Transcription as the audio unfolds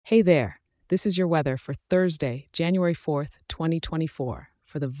Hey there, this is your weather for Thursday, January 4th, 2024,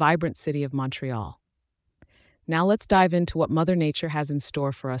 for the vibrant city of Montreal. Now let's dive into what Mother Nature has in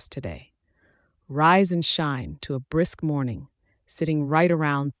store for us today. Rise and shine to a brisk morning, sitting right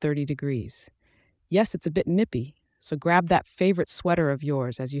around 30 degrees. Yes, it's a bit nippy, so grab that favorite sweater of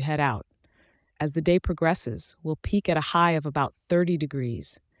yours as you head out. As the day progresses, we'll peak at a high of about 30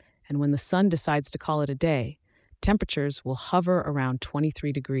 degrees, and when the sun decides to call it a day, temperatures will hover around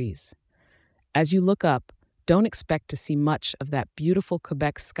 23 degrees. As you look up, don't expect to see much of that beautiful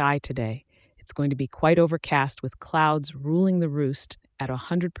Quebec sky today. It's going to be quite overcast with clouds ruling the roost at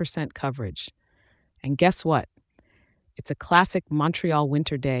 100% coverage. And guess what? It's a classic Montreal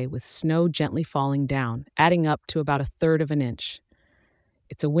winter day with snow gently falling down, adding up to about a third of an inch.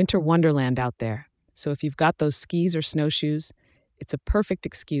 It's a winter wonderland out there, so if you've got those skis or snowshoes, it's a perfect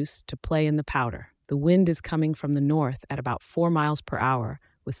excuse to play in the powder. The wind is coming from the north at about 4 miles per hour,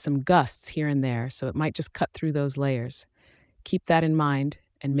 with some gusts here and there, so it might just cut through those layers. Keep that in mind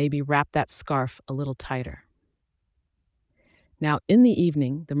and maybe wrap that scarf a little tighter. Now, in the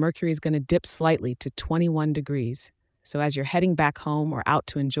evening, the mercury is going to dip slightly to 21 degrees, so as you're heading back home or out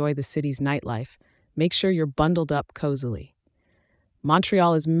to enjoy the city's nightlife, make sure you're bundled up cozily.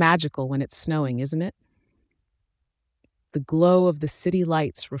 Montreal is magical when it's snowing, isn't it? The glow of the city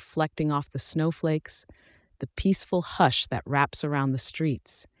lights reflecting off the snowflakes, the peaceful hush that wraps around the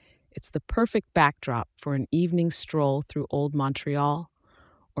streets. It's the perfect backdrop for an evening stroll through old Montreal,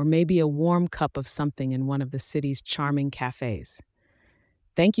 or maybe a warm cup of something in one of the city's charming cafes.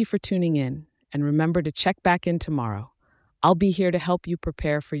 Thank you for tuning in, and remember to check back in tomorrow. I'll be here to help you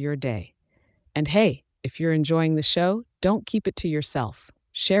prepare for your day. And hey, if you're enjoying the show, don't keep it to yourself.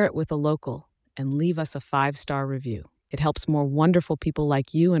 Share it with a local and leave us a 5-star review. It helps more wonderful people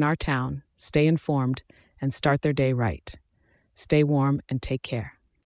like you in our town stay informed and start their day right. Stay warm and take care.